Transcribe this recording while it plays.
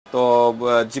তো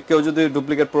কেউ যদি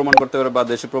ডুপ্লিকেট প্রমাণ করতে পারে বা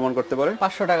দেশি প্রমাণ করতে পারে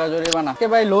 500 টাকা জরিমানা। কে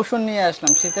ভাই লোশন নিয়ে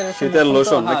আসলাম শীতের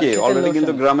লোশন নাকি? অলরেডি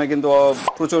কিন্তু গ্রামে কিন্তু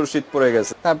প্রচুর শীত পড়ে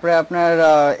গেছে। তারপরে আপনার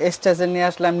এস্টাজের নিয়ে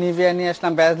আসলাম, নিভিয়া নিয়ে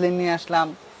আসলাম, ভ্যাসলিন নিয়ে আসলাম,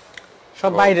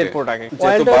 সব বাইরের প্রোডাক্ট।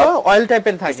 অয়েল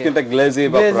টাইপের থাকে, স্কিনটা গ্লেজি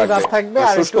ভাব থাকবে,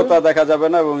 আর শুষ্কতা দেখা যাবে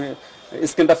না এবং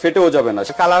স্কিনটা ফেটেও যাবে না।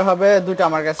 কালার হবে দুটো,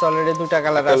 আমার কাছে অলরেডি দুটো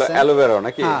কালার আছে। অ্যালোভেরা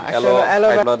নাকি?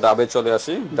 অ্যালোভেরা ডাবে চলে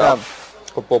আসি, ডাব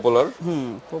খুব পপুলার।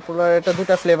 পপুলার, এটা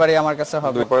দুটো ফ্লেভারই আমার কাছে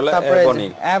হবে। তারপরে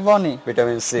বনি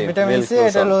ভিটামিন সি,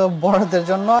 এটা হলো বড়দের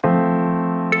জন্য।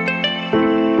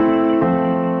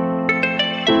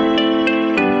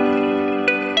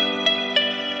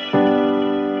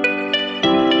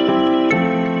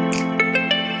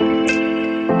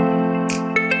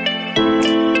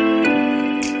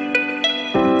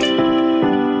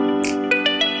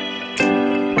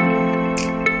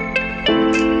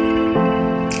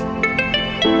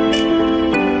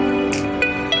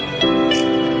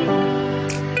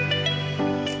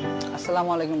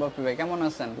 আসসালামু আলাইকুম বাপি ভাই, কেমন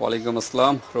আছেন? ওয়ালাইকুম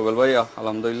আসসালাম রুবেল ভাই,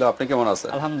 আলহামদুলিল্লাহ। আপনি কেমন আছেন?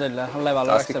 আলহামদুলিল্লাহ, আল্লাহ ভালো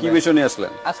রাখছে। আজকে কি বিষয় নিয়ে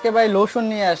আসলেন? আজকে ভাই লোশন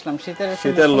নিয়ে আসলাম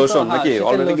শীতের লোশন নাকি?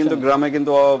 অলরেডি কিন্তু গ্রামে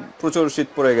কিন্তু প্রচুর শীত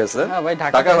পড়ে গেছে।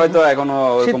 ঢাকা হয়তো এখনো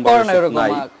ওরকম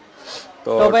নাই।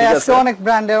 তো ভাই আজকে অনেক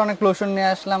ব্র্যান্ডের অনেক লোশন নিয়ে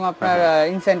আসলাম। আপনার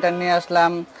ইনসেন্টার নিয়ে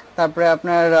আসলাম, তারপরে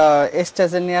আপনার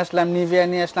এস্টাজের নিয়ে আসলাম, নিভিয়া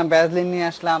নিয়ে আসলাম, ভ্যাসলিন নিয়ে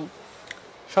আসলাম,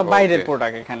 সব বাইরের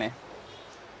প্রোডাক্ট এখানে।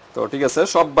 তো ঠিক আছে,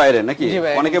 সব বাইরে নাকি?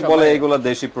 অনেকে বলে এগুলা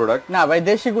দেশি প্রোডাক্ট। না ভাই,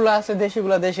 দেশিগুলো আছে,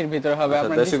 দেশিগুলো দেশির ভিতর হবে।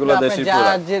 আপনারা দেশিগুলো দেশি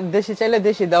প্রোডাক্ট, দেশি চাইলে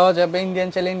দেশি দেওয়া যাবে, ইন্ডিয়ান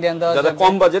চাইলে ইন্ডিয়ান দেওয়া যাবে। যারা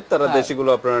কম বাজেট তারা দেশিগুলো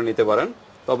আপনারা নিতে পারেন।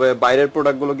 তবে বাইরের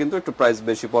প্রোডাক্টগুলো কিন্তু একটু প্রাইস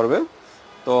বেশি পড়বে।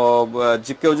 তো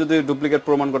কেউ যদি ডুপ্লিকেট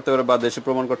প্রমাণ করতে পারে বা দেশি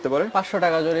প্রমাণ করতে পারে 500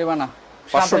 টাকা জরিমানা।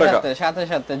 500 টাকা সাথে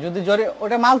সাথে যদি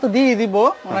ওটা মাল তো দিয়ে দিব,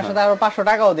 ওনার সাথে আরো 500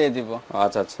 টাকাও দিয়ে দিব।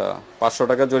 আচ্ছা আচ্ছা, 500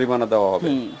 টাকা জরিমানা দেওয়া হবে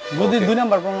যদি দুই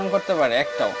নাম্বার প্রমাণ করতে পারে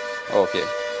একটাও। ওকে,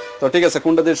 তো ঠিক আছে,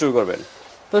 কোনটা দিয়ে শুরু করবেন?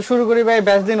 তো শুরু করি ভাই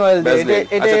ভ্যাসলিন অয়েল দিয়ে।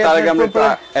 আচ্ছা, তার আগে আমরা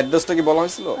অ্যাড্রেসটা কি বলা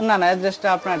হয়েছিল? না, অ্যাড্রেসটা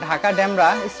আপনার ঢাকা ডেমরা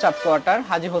স্টাফ কোয়ার্টার,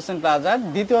 হাজী হোসেন প্লাজার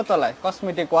দ্বিতীয় তলায়,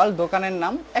 কসমেটিক ওয়াল, দোকানের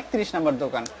নাম 31 নম্বর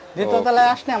দোকান। দ্বিতীয় তলায়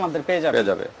আসলে আমাদের পেয়ে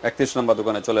যাবে 31 নম্বর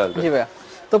দোকানে চলে আসবে। জি ভাই।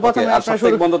 তো প্রথমে আপনার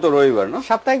সাপ্তাহিক বন্ধ তো রবিবার, না?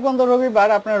 সাপ্তাহিক বন্ধ রবিবার।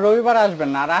 আপনারা রবিবার আসবেন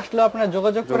না, আর আসলেও আপনারা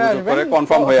যোগাযোগ করে আসবেন,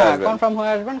 কনফার্ম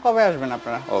হয়ে আসবেন কবে আসবেন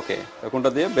আপনারা। ওকে, কোনটা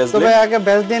দিয়ে? ভ্যাসলিন। তবে আগে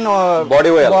ভ্যাসলিন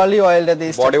বডি অয়েলটা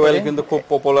দিয়ে। বডি অয়েল কিন্তু খুব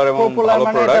পপুলার এবং ভালো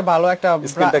প্রোডাক্ট। এটা ভালো একটা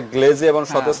স্কিনটা গ্লেজি এবং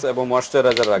সতেজ এবং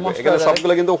ময়েশ্চারাইজার রাখবে। এখানে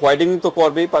সবগুলো কিন্তু হোয়াইটেনিং তো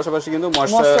করবেই, পাশাপাশি কিন্তু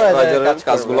ময়েশ্চারাইজারের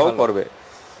কাজগুলোও করবে।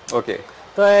 ওকে,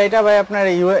 তো এটা ভাই আপনার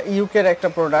ইউকের একটা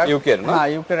প্রোডাক্ট। ইউকের না? হ্যাঁ,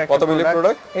 ইউকের একটা কত মিলি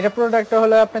প্রোডাক্ট? এটা প্রোডাক্টটা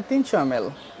হলো আপনার 300 ml।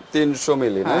 300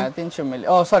 মিলি না? হ্যাঁ 300 মিলি।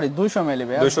 ও সরি 200 মিলি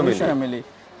ভাই। 200 মিলি।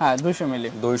 হ্যাঁ 200 মিলি।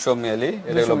 200 মিলি।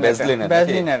 এটা হলো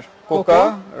ভ্যাসলিনের কোকা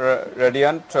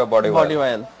রেডিয়েন্ট বডি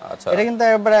অয়েল। আচ্ছা, এটা কিন্তু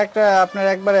আপনার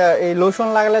একবার এই লোশন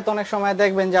লাগালে তো অনেক সময়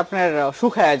দেখবেন যে আপনার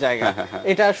শুকায় যায়।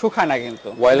 এটা শুকায় না কিন্তু।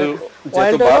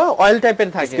 অয়েল টাইপের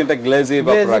থাকে, স্কিনটা গ্লেজি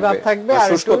ভাব থাকবে, আর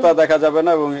শুষ্কতা দেখা যাবে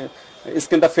না এবং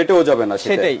স্কিনটা ফেটেও যাবে না।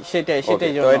 সেটাই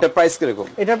তো এটা প্রাইস কি রকম?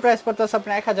 এটার প্রাইস পড়তেছে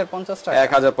আপনার 1050 টাকা।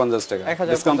 1050 টাকা।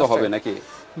 ডিসকাউন্ট হবে নাকি?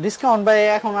 ডিসকাউন্ট ভাই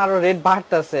এখন আরো রেট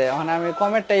বাড়তেছে, মানে আমি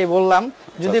কমেরটাই বললাম,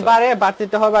 যদি বাড়ে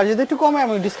বাড়তে হবে, আর যদি একটু কমে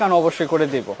আমি ডিসকাউন্ট অবশ্যই করে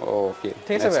দেব। ওকে,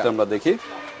 ঠিক আছে। নেক্সট আমরা দেখি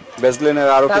ভ্যাসলিনের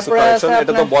আরো কিছু কালেকশন।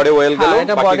 এটা তো বডি অয়েল গেল,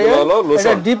 বাকিগুলো হলো লোশন।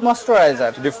 এটা ডিপ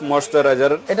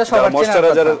ময়েশ্চারাইজার। এটা সবার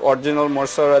ময়েশ্চারাইজার, অরিজিনাল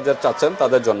ময়েশ্চারাইজার চাচ্ছেন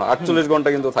তাদের জন্য 48 ঘন্টা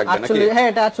কিন্তু থাকবে নাকি? হ্যাঁ,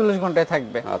 এটা 48 ঘন্টায়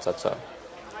থাকবে। আচ্ছা আচ্ছা,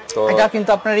 এটা কিন্তু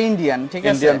আপনার ইন্ডিয়ান, ঠিক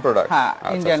আছে, ইন্ডিয়ান প্রোডাক্ট। হ্যাঁ,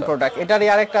 ইন্ডিয়ান প্রোডাক্ট। এটারই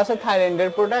আরেকটা আছে থাইল্যান্ডের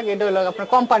প্রোডাক্ট। এটা হলো আপনার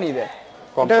কোম্পানিদের,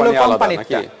 এটা হলো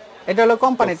কোম্পানিটা, এটা হলো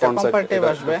কোম্পানিটা, কম্পারেটিভ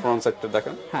আসবে। ফ্রন্ট সাইডটা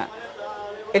দেখেন। হ্যাঁ,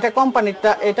 এটা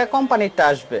কোম্পানিটা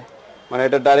আসবে, মানে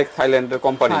এটা ডাইরেক্ট থাইল্যান্ডের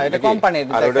কোম্পানি। হ্যাঁ, এটা কোম্পানির,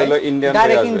 আর এটা হলো ইন্ডিয়ান,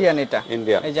 ডাইরেক্ট ইন্ডিয়ান। এটা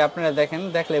ইন্ডিয়ান। এই যে আপনারা দেখেন,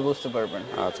 দেখলে বুঝতে পারবেন।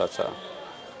 আচ্ছা আচ্ছা,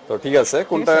 তো ঠিক আছে।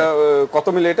 কোনটা কত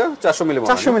মিলি? এটা 400 মিলি।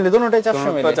 400 মিলি, দুটোটাই 400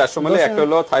 মিলি। 400 মিলি, একটা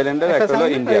হলো থাইল্যান্ডের, একটা হলো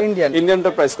ইন্ডিয়ান।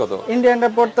 ইন্ডিয়ানটার প্রাইস কত? ইন্ডিয়ানটা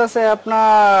পড়তেছে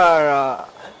আপনার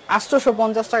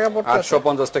 850 টাকা পড়তেছে।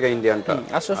 850 টাকা ইন্ডিয়ানটা।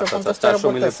 850 টাকা 400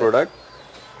 মিলি প্রোডাক্ট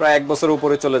প্রায় 1 বছর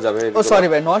উপরে চলে যাবে। ও সরি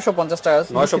ভাই, 950 টাকা।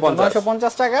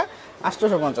 950 টাকা,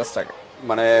 850 টাকা।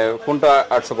 মানে কোনটা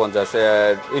 850?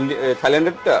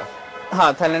 থাইল্যান্ডেরটা?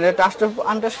 হ্যাঁ, থাইল্যান্ডেরটা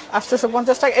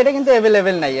 850 টাকা। এটা কিন্তু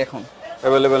अवेलेबल নাই এখন।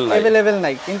 अवेलेबल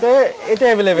নাই, কিন্তু এটা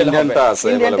अवेलेबल হবে।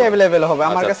 ইন্ডিয়ানটা अवेलेबल হবে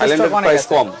আমার কাছে। থাইল্যান্ডের প্রাইস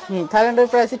কম। থাইল্যান্ডের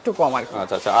প্রাইস একটু কম আর কি।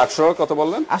 আচ্ছা আচ্ছা, 800 কত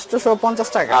বললেন? 850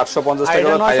 টাকা। 850 টাকা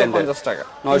হলো থাইল্যান্ডের।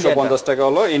 950 টাকা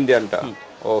হলো ইন্ডিয়ানটা।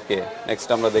 ওকে, নেক্সট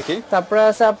আমরা দেখি। তারপর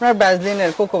আছে আপনার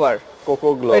ভ্যাসলিনের কোকো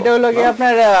গ্লো। এটা হলো কি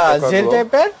আপনার জেল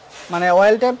টাইপের, মানে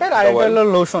অয়েল টাইপের, আর এটা হলো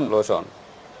লোশন।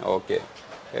 ওকে,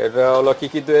 এটা হলো কি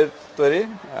তৈরি?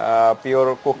 পিওর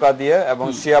কোকা দিয়ে এবং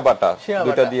শিয়া বাটা,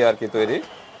 দুটো দিয়ে আর কি তৈরি।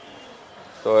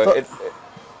 তো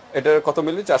এটার কত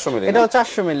মিলি? 400 মিলি। এটাও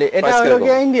 400 মিলি। এটা হলো কি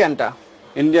ইন্ডিয়ানটা।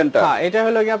 ইন্ডিয়ানটা? হ্যাঁ, এটা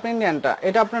হলো কি আপনার ইন্ডিয়ানটা।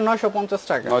 এটা আপনার 950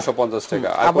 টাকা। 950 টাকা।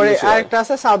 আর আরেকটা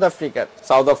আছে সাউথ আফ্রিকার।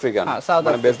 সাউথ আফ্রিকান,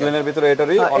 মানে ভ্যাসলিনের ভিতরে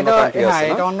এটারই অন্য কান্ট্রি আছে না? হ্যাঁ,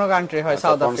 এটা অন্য কান্ট্রি হয়,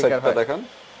 সাউথ আফ্রিকার হয়। দেখেন,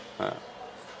 হ্যাঁ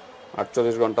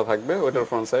 48 ঘন্টা থাকবে। ওইটার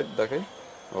ফ্রন্ট সাইড দেখাই।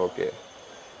 ওকে,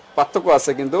 পার্থক্য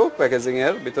আছে কিন্তু প্যাকেজিং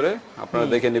এর ভিতরে, আপনারা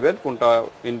দেখে নেবেন কোনটা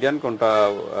ইন্ডিয়ান কোনটা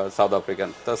সাউথ আফ্রিকান।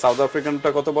 তো সাউথ আফ্রিকানটা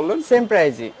কত বললেন? সেম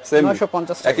প্রাইসই,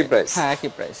 950 টাকা। একই প্রাইস? হ্যাঁ, একই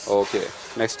প্রাইস। ওকে,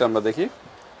 নেক্সট আমরা দেখি।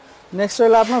 নেক্সট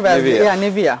হলো আপনার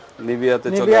নিভিয়া। নিভিয়াতে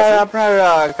চলে আসি। নিভিয়া আপনার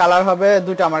কালার হবে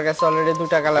দুটো, আমার কাছে অলরেডি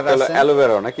দুটো কালার আছে।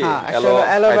 অ্যালোভেরা নাকি?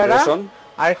 অ্যালোভেরা,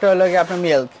 আরেকটা হলো কি আপনার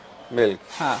মিল্ক।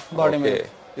 হ্যাঁ, বডি মিল্ক।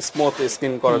 স্মুথ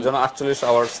স্কিন করার জন্য 48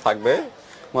 আওয়ার্স থাকবে।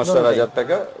 ময়েশ্চারাইজার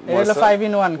টাকা, এটা 5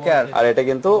 in 1 কেয়ার। আর এটা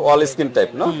কিন্তু অল স্কিন টাইপ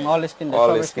না? All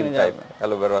skin type.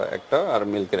 অ্যালোভেরা একটা আর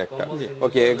মিল্কের একটা।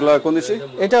 ওকে, এগুলা কোন দেশি?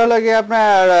 এটা হলো কি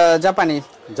আপনার জাপানি।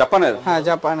 জাপানের? হ্যাঁ,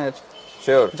 জাপানের।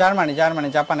 শিওর? জার্মানি,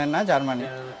 জাপানের না, জার্মানি।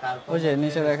 ওই যে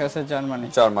নিচে লেখা আছে জার্মানি।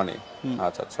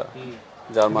 আচ্ছা আচ্ছা,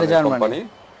 জার্মানি কোম্পানি।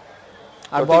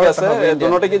 আর বড় আছে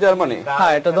দুটোটা কি জার্মানি?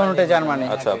 হ্যাঁ, এটা দুটোটাই জার্মানি।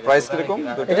 আচ্ছা, প্রাইস কিরকম?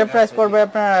 এটা প্রাইস পড়বে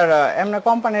আপনার এমনি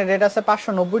কোম্পানির রেট আছে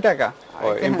 590 টাকা।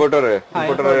 ইম্পোর্টারের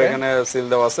এখানে সিল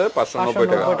দেওয়া আছে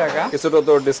 590 টাকা। কিছুটা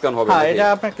তো ডিসকাউন্ট হবে? হ্যাঁ, এটা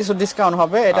আপনার কিছু ডিসকাউন্ট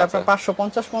হবে। এটা আপনার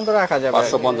 550 পর্যন্ত রাখা যাবে।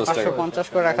 550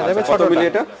 করে রাখা যাবে। কত মিলি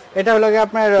এটা? এটা হলো কি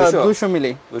আপনার 200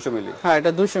 মিলি। 200 মিলি? হ্যাঁ,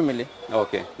 এটা 200 মিলি।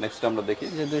 ওকে, নেক্সট আমরা দেখি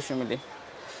যে 200 মিলি।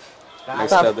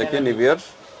 নেক্সট দেখি নিভিয়ার।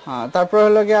 হ্যাঁ, তারপর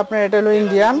হলো কি আপনার এটা হলো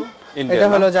ইন্ডিয়ান, এটা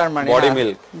হলো জার্মানি। Body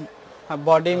milk. হ্যাঁ,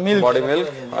 বডি মিল্ক।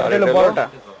 আর এটা হলো বড়টা।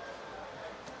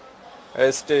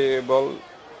 স্টেবল।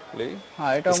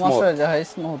 হ্যাঁ, এটা ময়েশ্চারাইজার, হয়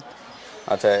স্মুথ।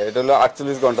 আচ্ছা, এটা হলো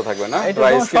 48 ঘন্টা থাকবে না?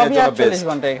 ড্রাই স্কিনের জন্য বেস্ট। 48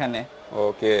 ঘন্টা এখানে।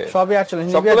 ওকে, সবই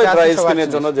 48। নিভিয়া ড্রাই স্কিনের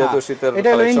জন্য, যেহেতু শীতের। এটা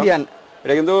হলো ইন্ডিয়ান।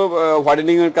 এটা কিন্তু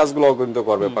হোয়াইটেনিং এর কাজগুলো কিন্তু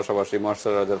করবে পাশাপাশি,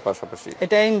 ময়েশ্চারাইজার পাশাপাশি।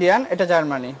 এটা ইন্ডিয়ান, এটা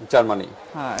জার্মানি।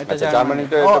 হ্যাঁ, এটা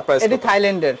জার্মানিটা এটা প্রাইস? এটা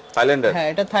থাইল্যান্ডের। হ্যাঁ,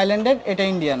 এটা থাইল্যান্ডের, এটা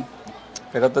ইন্ডিয়ান।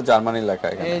 এটা তো জার্মানি লেখা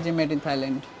এখানে। এই যে মেড ইন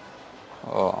থাইল্যান্ড।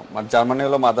 ও, মানে জার্মানি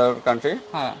হলো মাদার কান্ট্রি।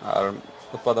 হ্যাঁ, আর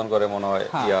উৎপাদন করে মনে হয়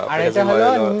আর এটা হলো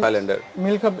থাইল্যান্ডের।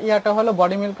 মিল্ক, ইয়াটা হলো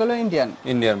বডি মিল্ক, হলো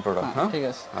ইন্ডিয়ান প্রোডাক্ট। হ্যাঁ, ঠিক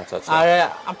আছে। আচ্ছা আচ্ছা। আর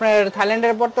আপনার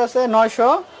থাইল্যান্ডের পড়তে আছে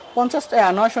 950 টাকা,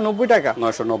 990 টাকা।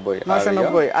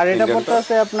 990। আর এটা পড়তে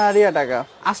আছে আপনার টাকা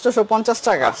 850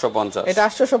 টাকা। 850। এটা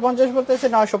 850 পড়তেছে,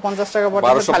 950 টাকা পড়তেছে।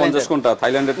 1250 কোনটা?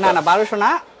 থাইল্যান্ডের? না, 1200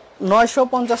 না,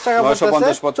 950 টাকা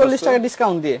পড়তেছে। 40 টাকা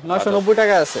ডিসকাউন্ট দিয়ে 990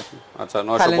 টাকা আছে। আচ্ছা,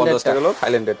 950 টাকা হলো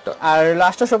থাইল্যান্ডেরটা। আর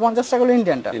 850 টাকা হলো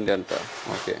ইন্ডিয়ানটা।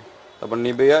 ওকে, তারপর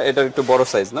নিভিয়া, এটা একটু বড়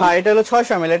সাইজ না? হ্যাঁ, এটা হলো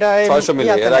 600 মিলি। এটা 600 মিলি।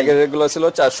 এর আগে এগুলো ছিল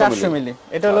 400 মিলি।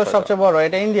 এটা হলো সবচেয়ে বড়।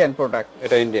 এটা ইন্ডিয়ান প্রোডাক্ট।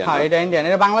 এটা ইন্ডিয়ান? হ্যাঁ, এটা ইন্ডিয়ান।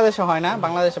 এটা বাংলাদেশে হয় না,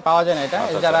 বাংলাদেশে পাওয়া যায় না। এটা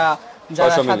যারা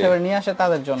সাথে করে নিয়ে আসে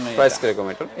তাদের জন্য। প্রাইস কিরকম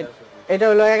এটা? এটা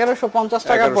হলো 1150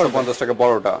 টাকা পড়বে। 1150 টাকা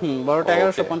বড়টা? বড়টা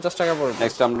 1150 টাকা পড়বে।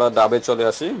 নেক্সট আমরা ডাবে চলে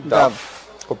আসি। ডাব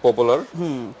খুব পপুলার।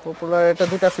 পপুলার। এটা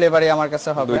দুটো ফ্লেভারই আমার কাছে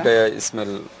হবে, দুইটা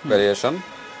স্মেল ভেরিয়েশন।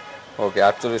 ওকে,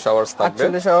 48 আওয়ার্স থাকবে।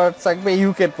 48 আওয়ার্স থাকবে।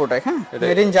 UK product. হ্যাঁ,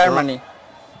 মেড ইন জার্মানি।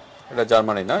 এটা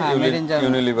জার্মানি না?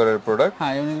 ইউনিলিভারের প্রোডাক্ট।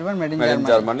 হ্যাঁ, ইউনিলিভার, মেড ইন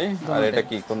জার্মানি। আর এটা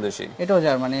কি, কোন দেশি? এটাও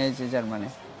জার্মানি। এই যে জার্মানি।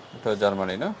 এটা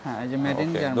জার্মানি না? হ্যাঁ, এই যে মেড ইন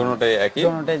জার্মানি। দুটোটাই একই,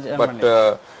 দুটোটাই বাট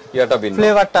জার্মানি। ইয়াটা ভিন্ন,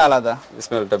 ফ্লেভারটা আলাদা,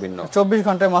 স্মেলটা ভিন্ন। 24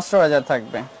 ঘন্টা ময়েশ্চারাইজার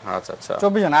থাকবে। আচ্ছা আচ্ছা,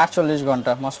 24 না 48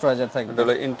 ঘন্টা ময়েশ্চারাইজার থাকবে। এটা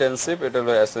হলো ইন্টেনসিভ, এটা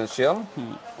হলো এসেনশিয়াল।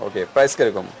 ওকে, প্রাইস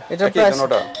কিরকম? এটা প্রাইস,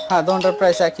 হ্যাঁ, দুটোটার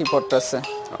প্রাইস একই পড়তেছে।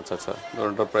 আচ্ছা আচ্ছা,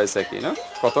 দুটোটার প্রাইস একই না?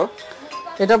 কত?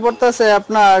 এটা পড়তেছে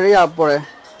আপনার পড়ে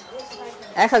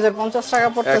 1050 টাকা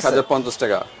পড়তেছে। 1050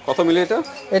 টাকা। কত মিলি এটা?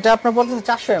 এটা আপনার পড়তেছে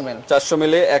 400 ml। 400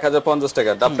 মিলি 1050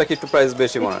 টাকা। ডাবটা কি একটু প্রাইস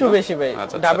বেশি মনে হয়? একটু বেশি ভাই।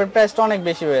 ডাবের প্রাইসটা অনেক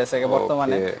বেশি হয়ে গেছে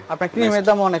বর্তমানে। আপনার ক্রিমের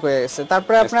দাম অনেক হয়ে গেছে।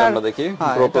 তারপরে আপনার আমরা দেখি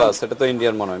প্রো প্লাস। এটা তো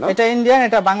ইন্ডিয়ান মনে হয় না? এটা ইন্ডিয়ান,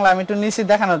 এটা বাংলা। আমি একটু নিচে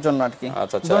দেখানোর জন্য আর কি।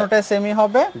 আচ্ছা আচ্ছা, দুটোটা সেমই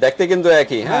হবে, দেখতে কিন্তু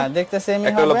একই। হ্যাঁ, দেখতে সেমই হবে।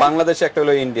 একটা হলো বাংলাদেশি, একটা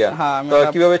হলো ইন্ডিয়ান। তো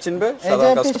কিভাবে চিনবে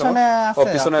সাধারণ কাস্টমার? ও,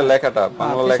 পিছনে লেখাটা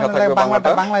বাংলা লেখা থাকবে, বাংলাটা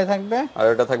বাংলায় থাকবে, আর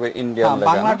এটা থাকবে ইন্ডিয়ান লেখা।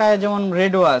 বাংলাটায় যেমন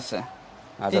রেডও আছে।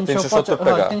 আচ্ছা, 370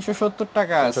 টাকা। 370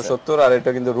 টাকা আছে। 370। আর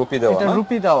এটা কিন্তু রুপি দেওয়া না? এটা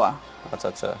রুপি দেওয়া। আচ্ছা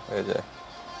আচ্ছা, এই যে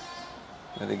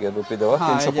এদিকে রুপি দেওয়া।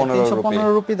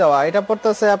 315 রুপি দেওয়া। এটা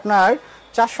পড়তেছে আপনার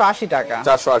 480 টাকা।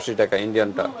 480 টাকা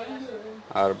ইন্ডিয়ানটা।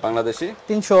 আর বাংলাদেশি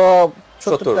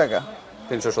 370 টাকা।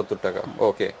 370 টাকা।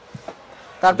 ওকে,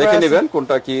 তারপর দেখে নেবেন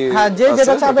কোনটা কি। হ্যাঁ, যে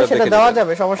যেটা চাবে সেটা দেওয়া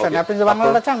যাবে, সমস্যা নেই। আপনি যদি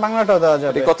বাংলাটা চান বাংলাটাও দেওয়া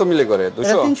যাবে। এটা কত মিলি করে?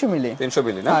 200? 300 মিলি। 300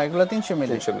 মিলি না? হ্যাঁ, এগুলো 300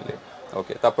 মিলি। 300 মিলি।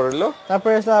 ওকে,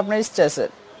 তারপরে আপনার স্ট্রেসের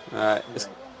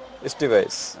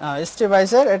স্টিভাইস।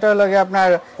 স্টিভাইসের এটা হলো কি আপনার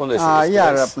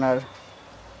আপনার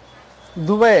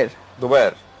দুবাইয়ের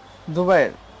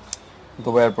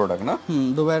প্রোডাক্ট না?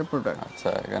 দুবাইয়ের প্রোডাক্ট। আচ্ছা,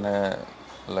 এখানে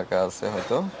লেখা আছে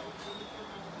হয়তো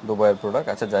দুবাইয়ের প্রোডাক্ট।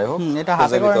 আচ্ছা যাই হোক, এটা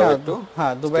হাতে করে না একটু,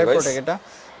 হ্যাঁ দুবাইয়ের প্রোডাক্ট এটা।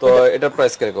 তো এটার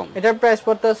প্রাইস কিরকম? এটার প্রাইস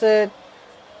পড়তেছে,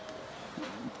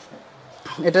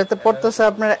 এটাতে পড়তেছে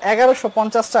আপনার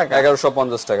 1150 টাকা।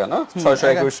 1150 টাকা না,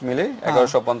 621 মিলি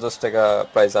 1150 টাকা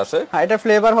প্রাইস আসে। হ্যাঁ এটা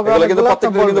ফ্লেভার হবে, এগুলো কিন্তু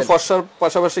প্রত্যেকটা কিন্তু ফর্সার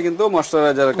পাশাপাশি কিন্তু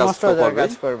ময়েশ্চারাইজারের কাজ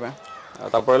করবে।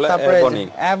 তারপরে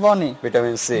এবনি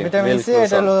ভিটামিন সি,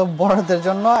 এটা হলো বড়দের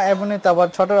জন্য, এবনি তো আবার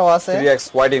ছোটরাও আছে। 3x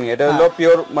হোয়াইটিং, এটা হলো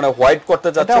পিওর মানে হোয়াইট করতে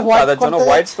যাচ্ছেন তাদের জন্য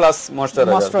হোয়াইট প্লাস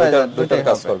ময়েশ্চারাইজার দুটোর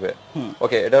কাজ করবে।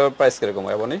 ওকে, এটার প্রাইস কিরকম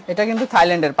এবনি? এটা কিন্তু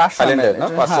থাইল্যান্ডের 500 মিলি না,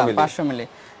 500 মিলি।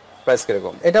 প্রাইস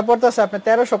কিরকম? এটা পড়তেছে আপনি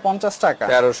 1350 টাকা।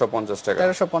 1350 টাকা।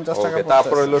 1350 টাকা। ওকে,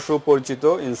 তারপর হলো সুপরিচিত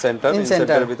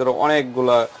ইনসেন্টার ভিতরে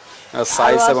অনেকগুলা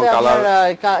সাইজ এবং কালার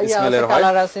স্মেলের হয়,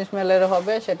 কালার আছে স্মেলের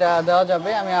হবে, সেটা দেওয়া যাবে।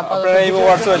 আমি আপনারা এই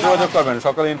হোয়াটসঅ্যাপে যোগাযোগ করবেন,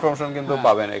 সকল ইনফরমেশন কিন্তু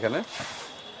পাবেন এখানে,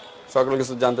 সকল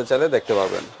কিছু জানতে চাইলে দেখতে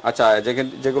পারবেন। আচ্ছা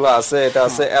যেগুলো আছে, এটা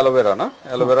আছে অ্যালোভেরা না,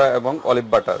 অ্যালোভেরা এবং অলিভ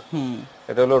বাটার।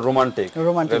 এটা হলো রোমান্টিক,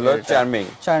 এটা হলো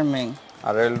চার্মিং,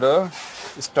 আর হলো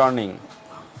স্টার্নিং।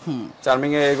 চার্মিং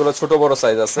এ এগুলো ছোট বড়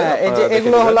সাইজ আছে। এই যে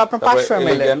এগুলো হলো আপনার 500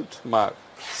 ml এর,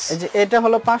 এই যে এটা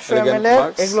হলো 500 ml এর,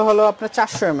 এগুলো হলো আপনার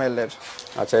 400 ml এর।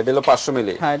 আচ্ছা এটা হলো 500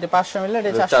 মিলি। হ্যাঁ এটা 500 ml,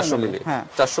 এটা 400 মিলি। হ্যাঁ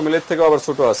 400 মিলির থেকে আবার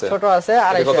ছোট আছে,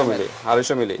 250 মিলি,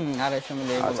 250 মিলি। 250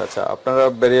 মিলি। আচ্ছা আপনারা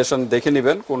ভেরিয়েশন দেখে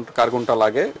নেবেন কার কোনটা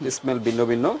লাগে, স্মেল ভিন্ন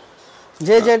ভিন্ন,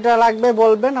 যে যেটা লাগবে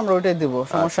বলবেন, আমরা ওইটাই দিব,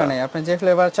 সমস্যা নেই। আপনি যে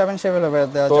ফ্লেভার চাবেন সেই ফ্লেভার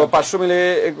দেওয়া যাবে। তো 500 মিলি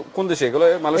কোন দেশে এগুলো?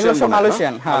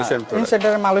 মালয়েশিয়ান। হ্যাঁ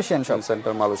ইনসেন্টার মালয়েশিয়ান সব,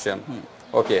 সেন্টার মালয়েশিয়ান।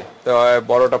 ওকে, তো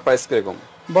বড়টা প্রাইস কিরকম?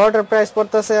 বড়টার প্রাইস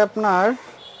পড়তেছে আপনার,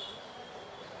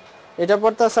 এটা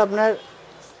পড়তেছে আপনার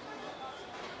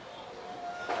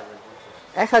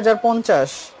 1050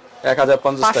 টাকা।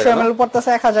 500 ml পড়তেছে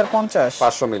 1050।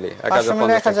 500 মিলি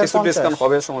 1050, কিছু ডিসকাউন্ট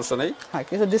হবে, সমস্যা নেই। হ্যাঁ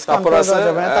কিছু ডিসকাউন্ট করা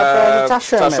যাবে না। তারপর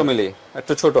 400 মিলি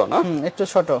একটু ছোট না? একটু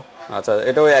ছোট। আচ্ছা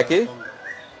এটাও একই,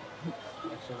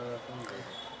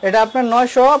 এটা আপনার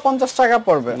 950 টাকা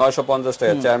পড়বে। 950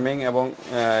 টাকা, চার্মিং এবং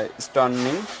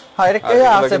স্টার্নিং। হ্যাঁ এর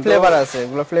আছে ফ্লেভার আছে,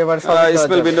 এগুলো ফ্লেভার সব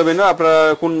স্মেল ভিন্ন ভিন্ন। আপনারা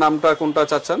কোন নামটা কোনটা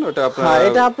চাচ্ছেন ওটা আপনারা? হ্যাঁ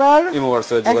এটা আপনার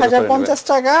ইমোভার্সে 1050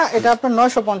 টাকা, এটা আপনার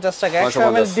 950 টাকা, 100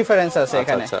 ml ডিফারেন্স আছে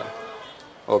এখানে। আচ্ছা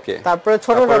ওকে, তারপরে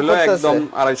ছোটটা হলো একদম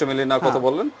 250 মিলি না, কত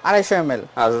বললেন? 250 ml।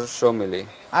 250 মিলি,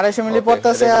 250 মিলি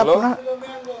পড়তেছে আপনার,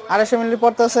 250 মিলি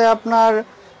পড়তেছে আপনার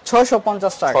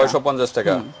 650 টাকা। 650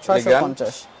 টাকা।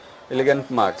 650 এলিগেন্ট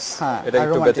মার্কস, এটা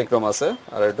একটু ব্যতিক্রম আছে,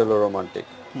 আর এটা হলো রোমান্টিক।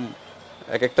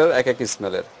 এক একটার এক এক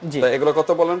স্মেলের। তো এগুলো কত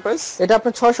বলেন প্রাইস? এটা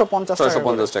আপনার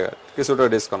 650 টাকা, কিছুটা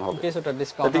ডিসকাউন্ট হবে। কিছুটা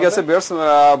ডিসকাউন্ট। ঠিক আছে ভিউয়ার্স,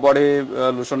 বডি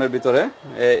লোশনের ভিতরে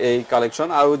এই কালেকশন।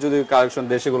 আর যদি কালেকশন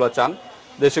দেশিগুলো চান,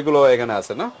 দেশিগুলো এখানে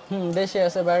আছে না? দেশি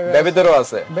আছে, বেবিদেরও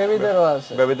আছে,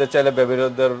 বেবিদের চাইলে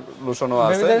বেবিদের লোশনও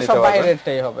আছে, বেবিদের সব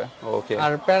বাইরেরটাই হবে। ওকে,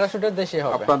 আর প্যারাশুটের দেশি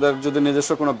হবে। আপনাদের যদি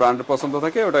নিজস্ব কোনো ব্র্যান্ড পছন্দ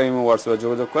থাকে, ওটা ইমো হোয়াটসঅ্যাপে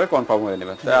যোগাযোগ করে কনফার্ম হয়ে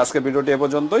নেবেন। তাই আজকে ভিডিওটি এ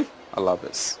পর্যন্তই, আল্লাহ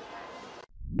হাফেজ।